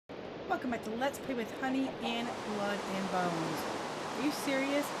Welcome back to Let's Play with Honey and Blood and Bones. Are you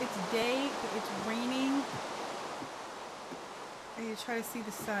serious? It's day, but it's raining. I need to try to see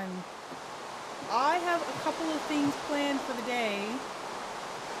the sun. I have a couple of things planned for the day.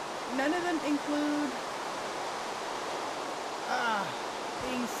 None of them include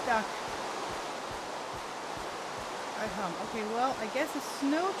being stuck at home. Okay, well, I guess a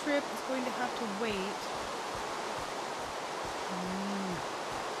snow trip is going to have to wait.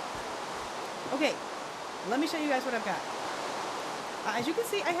 Okay, let me show you guys what I've got. As you can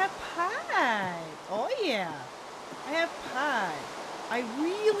see, I have pie. Oh yeah, I have pie. I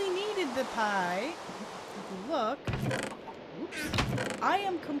really needed the pie. If you look, oops, I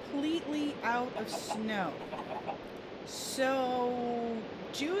am completely out of snow. So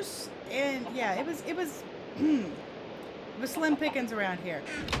juice and yeah, it was it was slim pickings around here.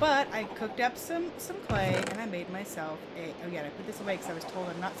 But I cooked up some clay and I made myself a, oh yeah, I put this away because I was told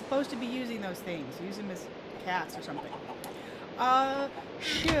I'm not supposed to be using those things. Use them as cats or something.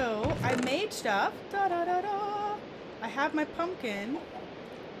 Shoe. I made stuff. Da da da da. I have my pumpkin.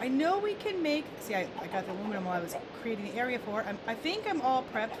 I know we can make, see I got the aluminum while I was creating the area for it. I think I'm all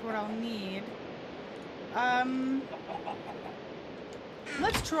prepped for what I'll need.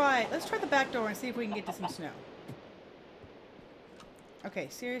 Let's try the back door and see if we can get to some snow. Okay,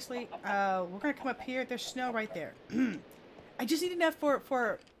 seriously, we're gonna come up here. There's snow right there. I just need enough for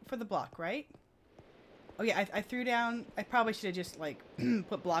the block, right? Oh yeah, I threw down. I probably should have just like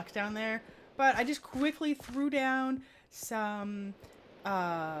put blocks down there, but I just quickly threw down some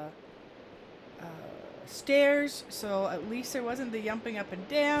stairs, so at least there wasn't the jumping up and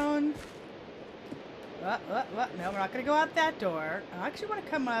down. No, we're not gonna go out that door. I actually want to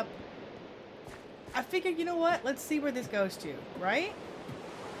come up. I figured, you know what? Let's see where this goes to, right?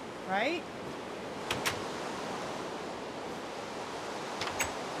 Right?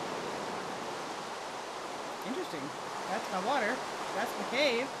 Interesting. That's my water. That's my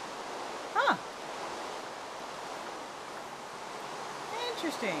cave. Huh.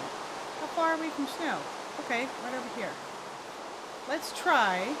 Interesting. How far are we from snow? Okay, right over here. Let's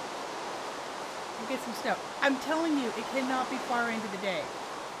try and get some snow. I'm telling you, it cannot be far into the day.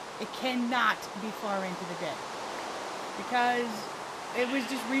 It cannot be far into the day. Because it was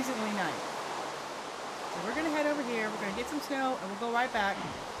just recently night. So we're going to head over here. We're going to get some snow and we'll go right back.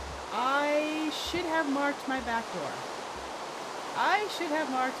 I should have marked my back door. I should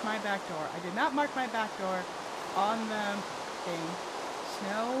have marked my back door. I did not mark my back door on the thing.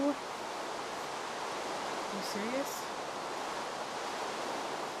 Snow? Are you serious?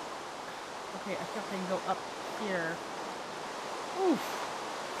 Okay, I think I can go up here. Oof.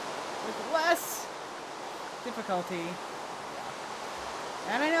 With less difficulty.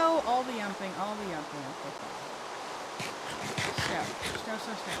 Yeah. And I know all the yumping. Okay, fine. Snow. Now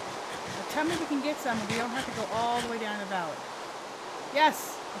tell me we can get some and we don't have to go all the way down the valley.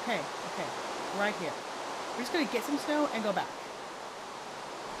 Yes! Okay. Right here. We're just going to get some snow and go back.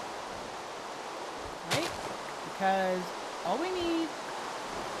 Right? Because all we need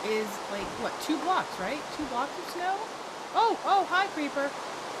is, like, what, 2 blocks, right? 2 blocks of snow? Oh, hi, creeper.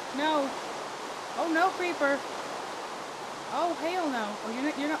 No. Oh, no, creeper. Oh, hell no. Oh,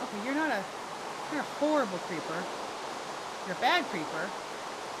 you're not, okay, you're not a horrible creeper. You're a bad creeper.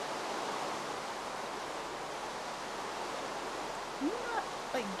 Can you not,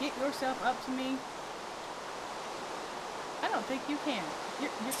 like, get yourself up to me? I don't think you can.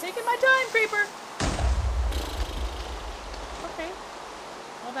 You're taking my time, creeper. Okay.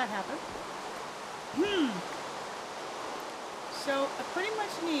 Well, that happened. So, I pretty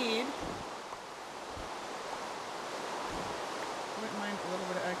much need... I wouldn't mind a little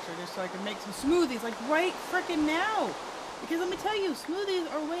bit of extra just so I can make some smoothies, like right frickin' now! Because let me tell you, smoothies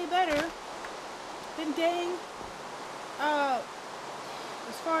are way better than dang,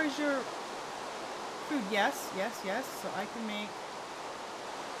 as far as your food. Yes. So I can make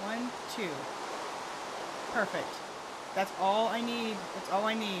 1, 2. Perfect. That's all I need.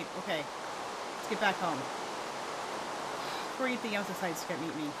 Okay. Let's get back home. Before anything else decides to get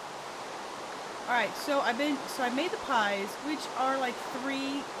meet me. Alright, so I made the pies, which are like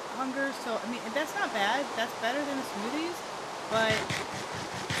 3 hungers, so I mean that's not bad. That's better than the smoothies, but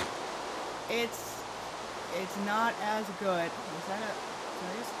it's not as good. Was that a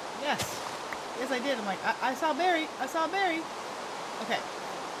yes. Yes I did. I'm like, I saw Barry. Okay.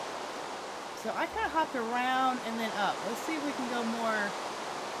 So I kind of hopped around and then up. Let's see if we can go more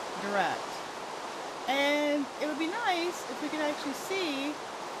direct. And it would be nice if we could actually see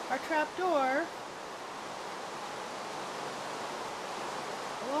our trap door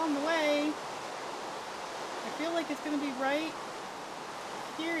along the way. I feel like it's going to be right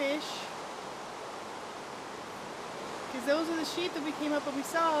here-ish. Because those are the sheep that we came up and we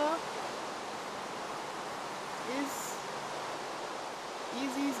saw. Is.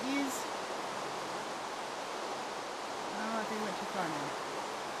 Oh, I think we went too far now.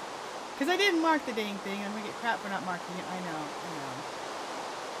 Because I didn't mark the dang thing. I'm going to get crap for not marking it. I know.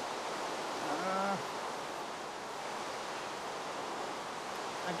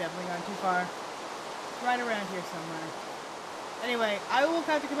 I've definitely gone too far. Right around here somewhere. Anyway, I will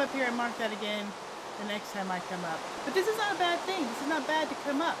have to come up here and mark that again the next time I come up. But this is not a bad thing. This is not bad to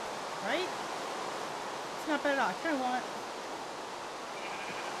come up, right? It's not bad at all. I kind of want...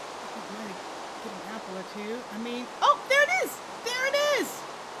 Get an apple or two. I mean... Oh, there it is! There it is!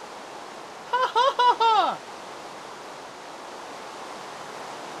 Ha ha ha ha!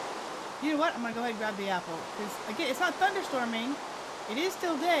 You know what? I'm going to go ahead and grab the apple. Because, again, it's not thunderstorming. It is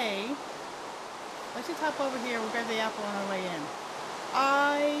still day. Let's just hop over here. We'll grab the apple on our way in.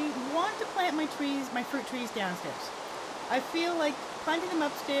 I want to plant my trees, my fruit trees downstairs. I feel like planting them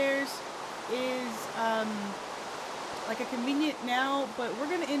upstairs is like a convenient now, but we're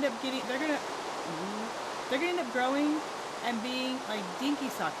gonna end up getting. They're gonna end up growing and being like dinky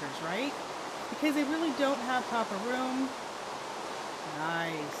suckers, right? Because they really don't have proper room.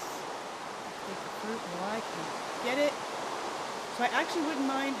 Nice. Take the fruit while I can get it. So I actually wouldn't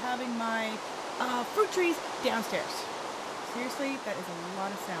mind having my fruit trees downstairs. Seriously, that is a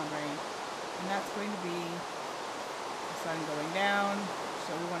lot of sound, rain. And that's going to be the sun going down,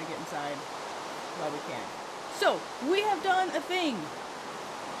 so we want to get inside while we can. So, we have done a thing.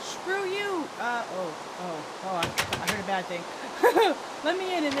 Screw you. Hold on. I heard a bad thing. Let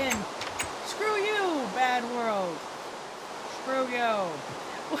me in and then. Screw you, bad world. Screw you.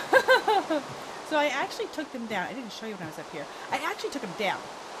 So I actually took them down. I didn't show you when I was up here. I actually took them down.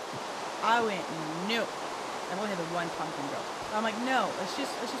 I went, no. I've only had the one pumpkin grow. I'm like, no, let's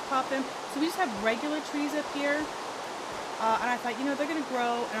just pop them. So we just have regular trees up here. And I thought, you know, they're going to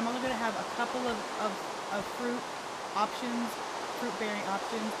grow, and I'm only going to have a couple of fruit options, fruit-bearing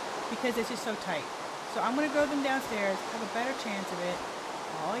options, because it's just so tight. So I'm going to grow them downstairs, have a better chance of it.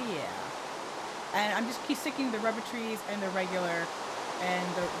 Oh, yeah. And I'm just keep sticking the rubber trees and the regular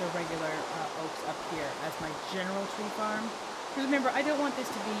oaks up here as my general tree farm. Because remember, I don't want this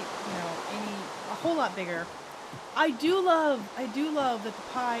to be, you know, a whole lot bigger. I do love that the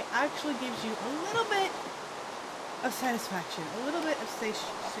pie actually gives you a little bit of satisfaction, a little bit of the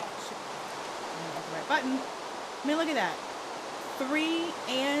right button. I mean, look at that. 3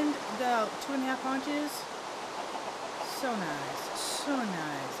 and the 2.5 haunches. So nice, so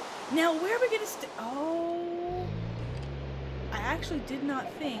nice. Now, where are we gonna stick? Oh, I actually did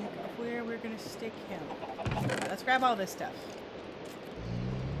not think of where we're gonna stick him. Right, let's grab all this stuff.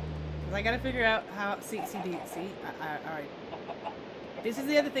 I gotta figure out how. See. All right. This is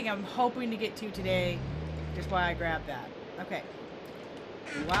the other thing I'm hoping to get to today. Just why I grabbed that. Okay.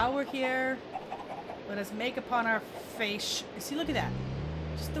 While we're here, let us make upon our face. See, look at that.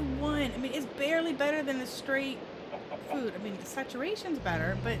 Just the one. I mean, it's barely better than the straight food. I mean, the saturation's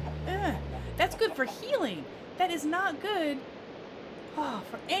better, but that's good for healing. That is not good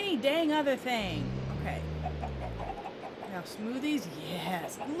for any dang other thing. Okay. Now, smoothies,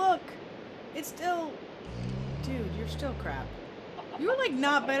 yes. Look, it's still, dude, you're still crap. You're like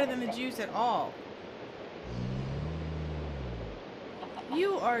not better than the juice at all.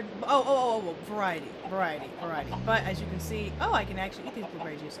 You are, variety. But as you can see, I can actually eat these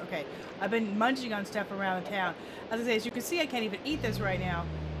blueberry juice. Okay, I've been munching on stuff around town. As I say, as you can see, I can't even eat this right now.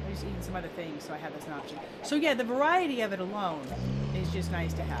 I'm just eating some other things, so I have this an option. So yeah, the variety of it alone is just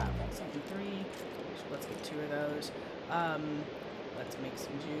nice to have. Something 3. Let's get 2 of those. Let's make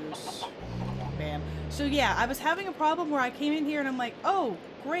some juice. Bam. So yeah, I was having a problem where I came in here and I'm like, oh,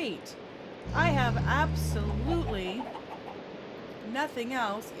 great. I have absolutely nothing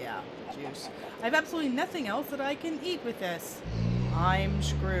else. Yeah, juice. I have absolutely nothing else that I can eat with this. I'm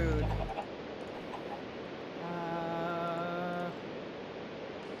screwed. Do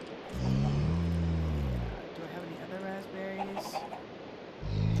I have any other raspberries?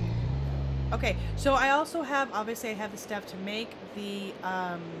 Okay, so I also have, obviously I have the stuff to make the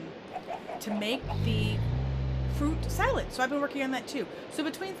fruit salad. So I've been working on that too. So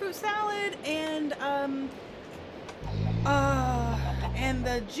between fruit salad and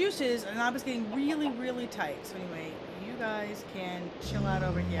the juices, and I was getting really, really tight. So anyway, you guys can chill out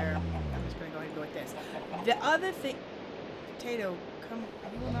over here. I'm just gonna go ahead and go with this. The other thing, potato, come,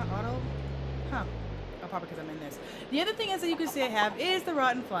 you will not auto? Huh. Oh, probably because I'm in this. The other thing is that you can see I have is the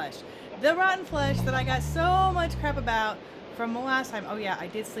rotten flesh. The rotten flesh that I got so much crap about from the last time. Oh yeah, I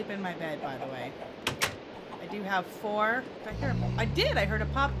did sleep in my bed, by the way. I do have 4. Did I hear I did! I heard a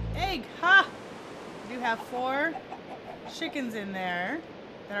pop egg! Ha! I do have 4 chickens in there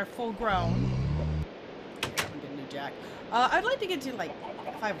that are full grown. That one didn't do jack. I'd like to get to like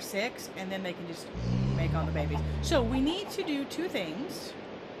 5 or 6, and then they can just make all the babies. So we need to do 2 things.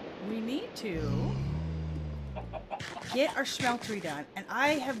 We need to get our Shmeltery done, and I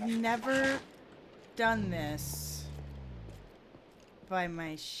have never done this by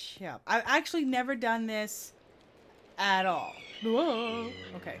myself. I've actually never done this at all. Whoa.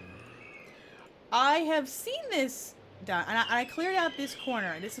 Okay. I have seen this done, and I cleared out this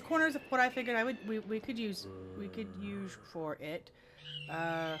corner. This corner is what I figured we could use for it.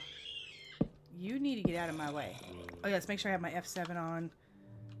 You need to get out of my way. Oh yeah, let's make sure I have my F7 on.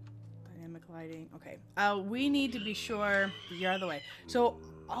 Dynamic lighting. Okay. We need to be sure that you're out of the way. So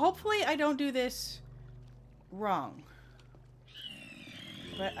hopefully I don't do this wrong.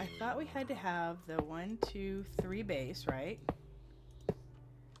 But I thought we had to have the 1, 2, 3 base, right?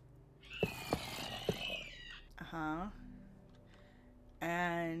 Uh-huh.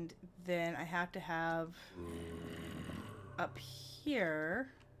 And then I have to have up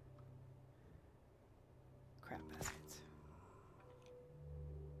here crap baskets.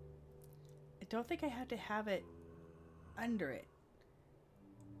 I don't think I have to have it under it.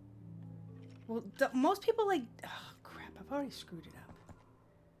 Well, most people like... Oh, crap. I've already screwed it up.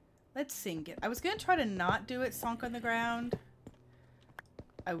 Let's sink it. I was going to try to not do it sunk on the ground.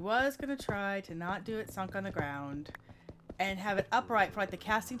 I was going to try to not do it sunk on the ground and have it upright for like the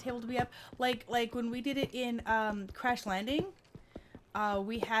casting table to be up. Like when we did it in Crash Landing,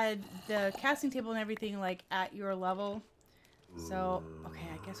 we had the casting table and everything like at your level. So, okay,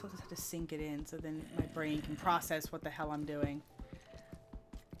 I guess we'll just have to sink it in so then my brain can process what the hell I'm doing.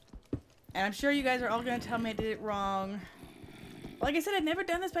 And I'm sure you guys are all going to tell me I did it wrong. Like I said, I've never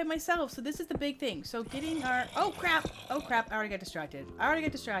done this by myself, so this is the big thing. So getting our... Oh, crap! Oh, crap. I already got distracted.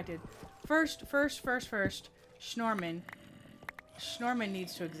 First, Schnorman. Schnorman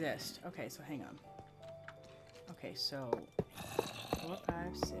needs to exist. Okay, so hang on. Okay, so... 4,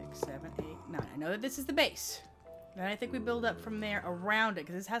 5, 6, 7, 8, 9. I know that this is the base. Then I think we build up from there around it,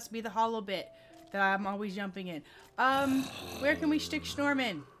 because this has to be the hollow bit that I'm always jumping in. Where can we stick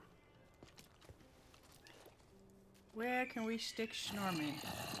Schnorman? Where can we stick Schnorman?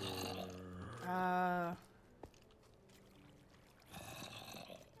 I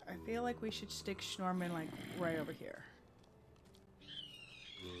feel like we should stick Schnorman like right over here.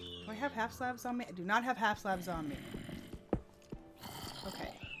 Do I have half slabs on me? I do not have half slabs on me.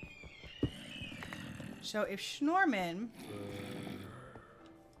 Okay. So if Schnorman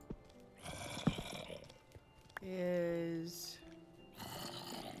is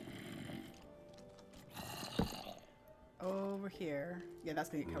over here. Yeah, that's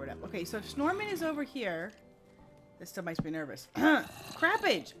gonna get covered up. Okay, so if Schnorman is over here, this still makes me nervous.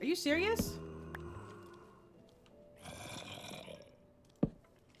 Crappage! Are you serious?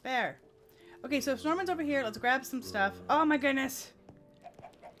 There. Okay, so if Schnorman's over here, let's grab some stuff. Oh my goodness!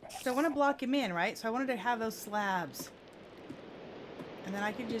 So I want to block him in, right? So I wanted to have those slabs. And then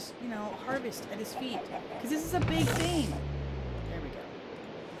I could just, you know, harvest at his feet. Because this is a big thing. There we go.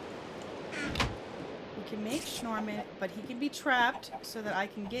 We can make Schnorman, but he can be trapped so that I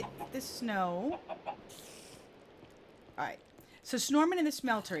can get the snow. Alright. So Schnorman in the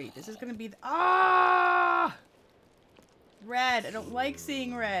Shmeltery. This is going to be the... Ah! Red. I don't like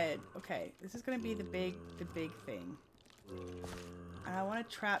seeing red. Okay. This is going to be the big thing. And I want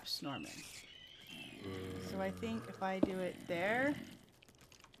to trap Schnorman. So I think if I do it there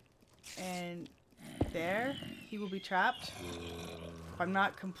and there, he will be trapped. If I'm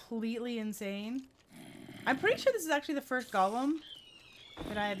not completely insane. I'm pretty sure this is actually the first golem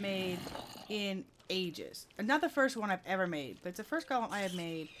that I have made in ages. And not the first one I've ever made, but it's the first golem I have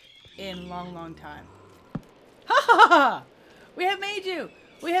made in a long, long time. Ha ha ha! We have made you!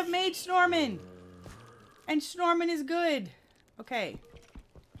 We have made Schnorman! And Schnorman is good! Okay.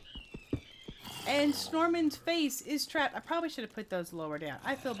 And Schnorman's face is trapped. I probably should have put those lower down.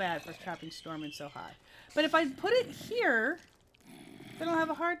 I feel bad for trapping Schnorman so high. But if I put it here, then I'll have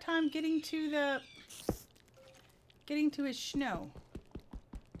a hard time getting to the... getting to his snow.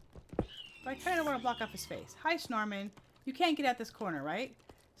 But I kind of want to block off his face. Hi, Schnorman. You can't get out this corner, right?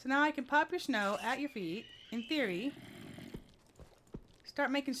 So now I can pop your snow at your feet, in theory.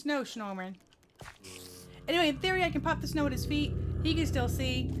 Start making snow, Schnorman. Anyway, in theory, I can pop the snow at his feet. He can still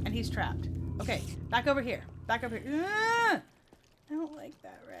see, and he's trapped. Okay, back over here. Back over here. Ah! I don't like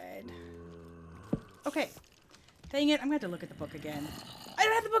that red. Okay. Dang it, I'm going to have to look at the book again. I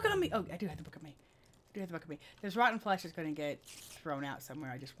don't have the book on me. Oh, I do have the book on me. I do have the book on me. There's rotten flesh that's going to get thrown out somewhere.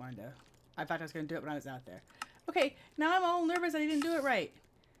 I just wanted to... I thought I was going to do it when I was out there. Okay, now I'm all nervous that I didn't do it right.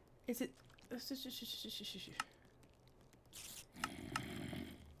 Is it...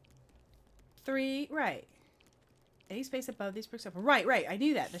 3, right. Any space above these bricks up. Right, right. I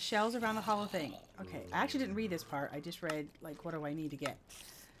knew that. The shells around the hollow thing. Okay, I actually didn't read this part. I just read, like, what do I need to get?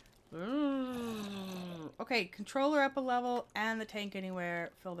 Okay, controller up a level and the tank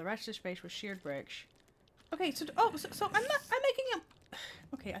anywhere. Fill the rest of the space with sheared bricks. Okay, so I'm making a...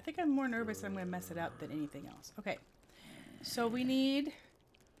 Okay, I think I'm more nervous that I'm going to mess it up than anything else. Okay, so we need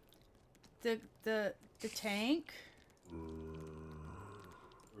the tank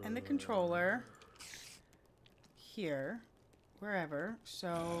and the controller here, wherever.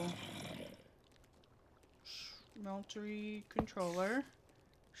 So, Shmeltery controller,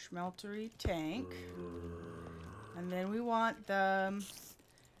 Shmeltery tank, and then we want the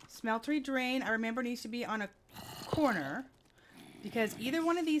Shmeltery drain. I remember needs to be on a corner because either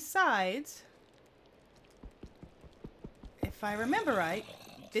one of these sides, if I remember right,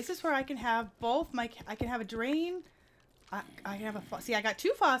 this is where I can have both my. I can have a drain. I can have a. See, I got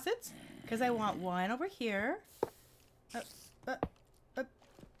 2 faucets because I want one over here.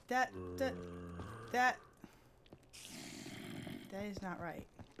 That is not right.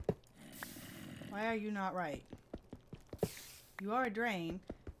 Why are you not right? You are a drain.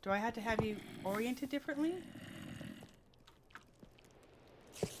 Do I have to have you oriented differently?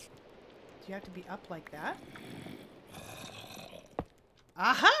 Do you have to be up like that?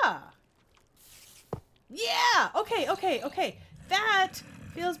 Aha! Yeah! Okay, okay, okay. That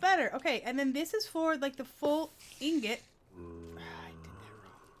feels better. Okay, and then this is for, like, the full ingot. I did that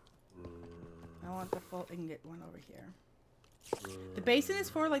wrong. I want the full ingot one over here. The basin is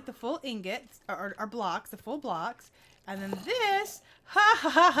for, like, the full ingot, or blocks, the full blocks. And then this, ha ha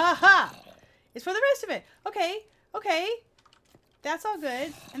ha ha ha, is for the rest of it. Okay, okay. That's all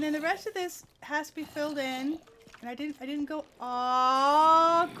good. And then the rest of this has to be filled in. And I didn't go,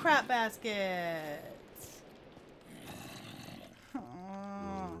 oh, crap baskets.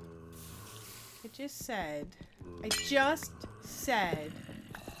 Oh. It just said, I just said,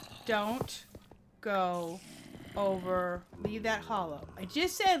 don't go over, leave that hollow. I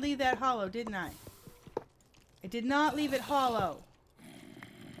just said leave that hollow, didn't I? I did not leave it hollow.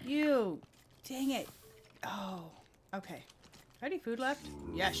 You, dang it. Oh, okay. Any food left?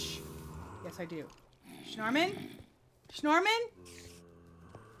 Yes. Yes, I do. Schnorman? Schnorman?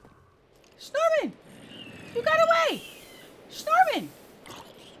 Schnorman! You got away! Schnorman!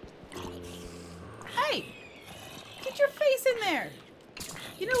 Hey! Get your face in there!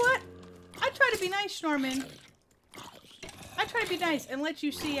 You know what? I try to be nice, Schnorman. I try to be nice and let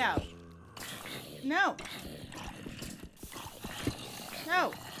you see out. No. No.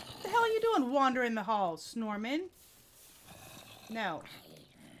 What the hell are you doing wandering the halls, Schnorman? No.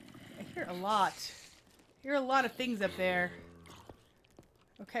 I hear a lot. I hear a lot of things up there.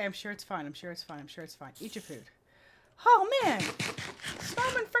 Okay, I'm sure it's fine. I'm sure it's fine. I'm sure it's fine. Eat your food. Oh, man!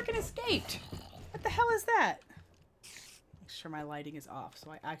 Schnorman frickin' escaped! What the hell is that? Make sure my lighting is off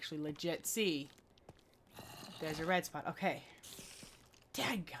so I actually legit see. There's a red spot. Okay.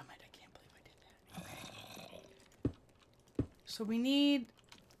 Dadgummit, I can't believe I did that. Okay. So we need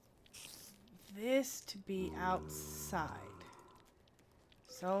this to be outside.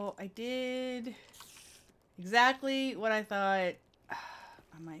 So I did exactly what I thought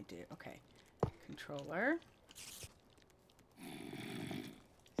I might do. Okay. Controller.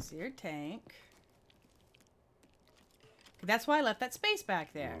 Seared tank. That's why I left that space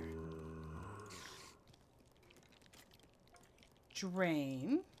back there.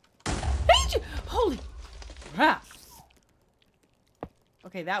 Drain. Holy crap.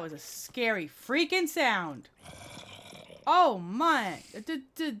 Okay, that was a scary freaking sound. Oh my.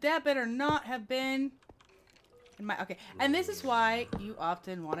 That better not have been in my... Okay, and this is why you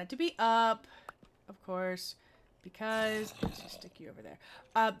often want it to be up, of course, because... Let's just stick you over there.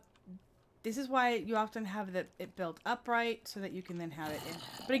 This is why you often have it built upright so that you can then have it in.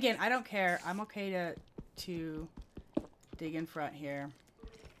 But again, I don't care. I'm okay to dig in front here.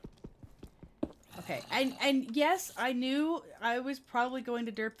 Okay, and yes, I knew I was probably going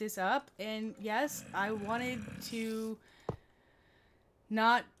to derp this up, and yes, I wanted to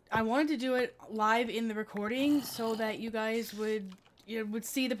do it live in the recording so that you guys would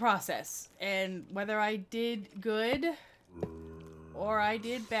see the process, and whether I did good or I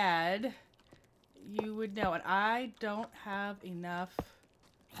did bad, you would know. And I don't have enough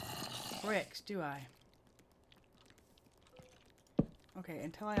bricks, do I? Okay,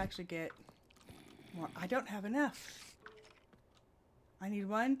 until I actually get more. I don't have enough. I need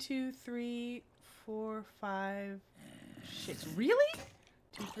 1, 2, 3, 4, 5, 6. Really?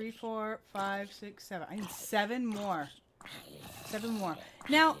 2, 3, 4, 5, 6, 7. I need 7 more. 7 more.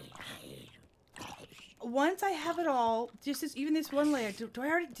 Now, once I have it all, just this, even this one layer, do I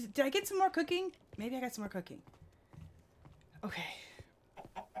already, did I get some more cooking? Maybe I got some more cooking. Okay.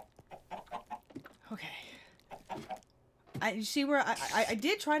 Okay. You see where I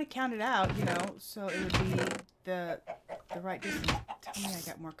did try to count it out, you know, so it would be the right distance. Tell me I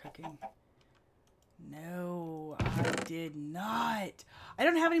got more cooking. No, I did not. I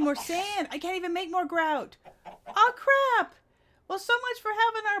don't have any more sand. I can't even make more grout. Oh, crap. Well, so much for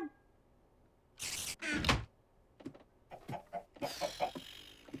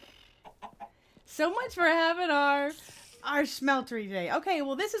having our Shmeltery day. Okay,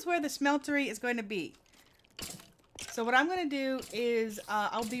 well, this is where the Shmeltery is going to be. So what I'm going to do is,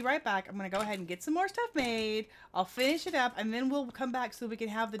 I'll be right back. I'm going to go ahead and get some more stuff made. I'll finish it up, and then we'll come back so we can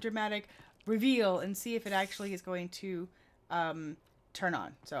have the dramatic reveal and see if it actually is going to turn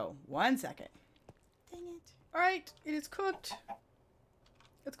on. So, 1 second. Dang it. Alright, it is cooked.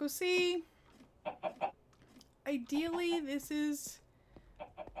 Let's go see. Ideally, this is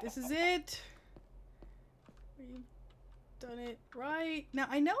it. We've done it right. Now,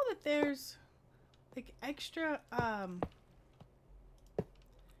 I know that there's like extra, and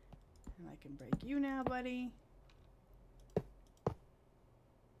I can break you now, buddy.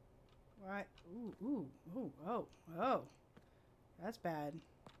 Right. Ooh, oh. That's bad.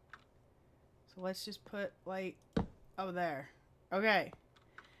 So let's just put, like, oh, there. Okay.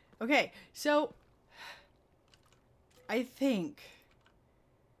 Okay, so I think...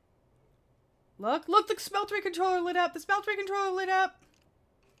 Look, the Shmeltery controller lit up. The Shmeltery controller lit up.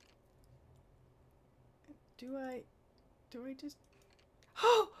 Do I just...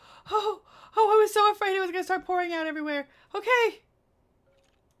 Oh, I was so afraid it was going to start pouring out everywhere. Okay.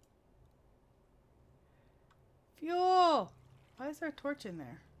 Fuel. Why is there a torch in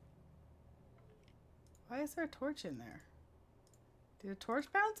there? Why is there a torch in there? Did a torch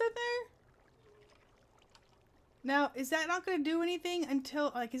bounce in there? Now, is that not going to do anything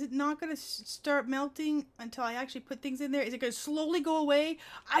until, like, is it not going to start melting until I actually put things in there? Is it going to slowly go away?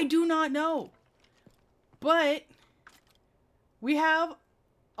 I do not know. But we have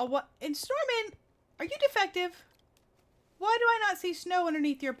a what? And Stormin, are you defective? Why do I not see snow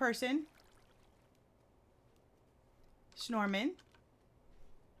underneath your person? Snorman,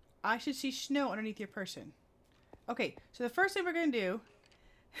 I should see snow underneath your person. Okay, so the first thing we're gonna do.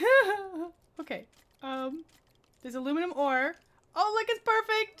 Okay, there's aluminum ore. Oh, look, it's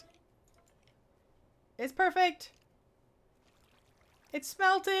perfect. It's perfect. It's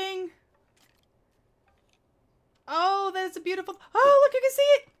smelting. Oh, that is a beautiful. Oh, look, you can see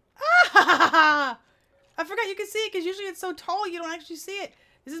it. Ah! I forgot you can see it because usually it's so tall you don't actually see it.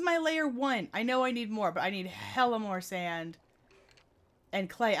 This is my layer 1. I know I need more, but I need hella more sand. And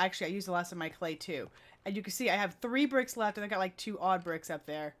clay. Actually, I used the last of my clay too. And you can see I have 3 bricks left and I got like 2 odd bricks up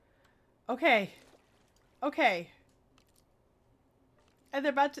there. Okay. Okay. And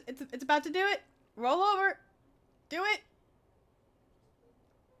they're about to, it's about to do it. Roll over. Do it.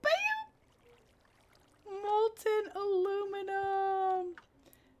 Bam! Molten aluminum.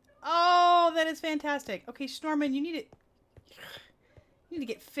 Oh, that is fantastic. Okay, Snorman, you need it. You need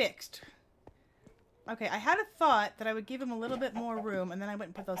to get fixed. Okay, I had a thought that I would give him a little bit more room, and then I went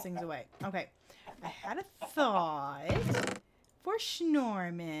and put those things away. Okay, I had a thought for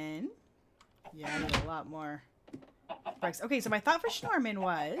Snorman. Yeah, I need a lot more bricks. Okay, so my thought for Snorman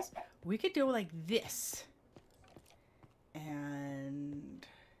was we could do like this. And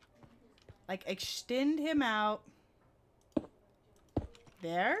like extend him out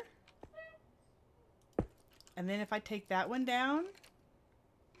there. And then if I take that one down,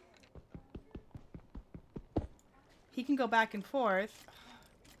 he can go back and forth.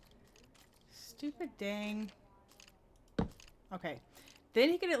 Stupid dang. Okay. Then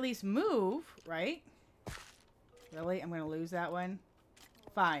he can at least move, right? Really? I'm going to lose that one?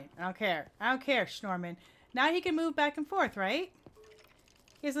 Fine. I don't care. I don't care, Snorman. Now he can move back and forth, right?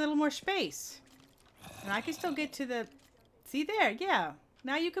 He has a little more space. And I can still get to the... See there? Yeah.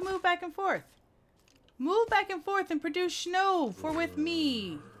 Now you can move back and forth. Move back and forth and produce snow for with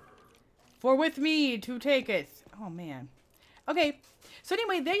me. For with me to taketh. Oh, man. Okay. So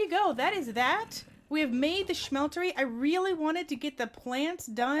anyway, there you go. That is that. We have made the Shmeltery. I really wanted to get the plants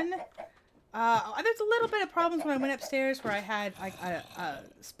done. There's a little bit of problems when I went upstairs where I had like a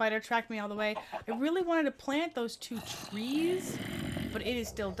spider track me all the way. I really wanted to plant those 2 trees, but it is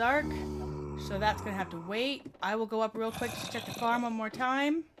still dark. So that's going to have to wait. I will go up real quick to check the farm one more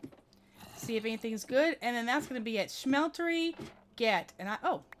time. See if anything's good. And then that's going to be at Shmeltery. Get. And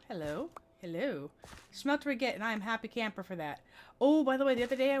oh, hello. Hello. Shmeltery get, and I am happy camper for that. Oh, by the way, the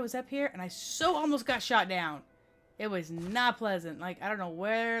other day I was up here, and I so almost got shot down. It was not pleasant. Like, I don't know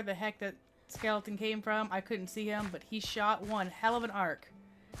where the heck that skeleton came from. I couldn't see him, but he shot one hell of an arc.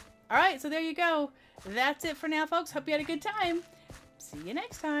 Alright, so there you go. That's it for now, folks. Hope you had a good time. See you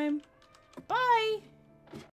next time. Bye!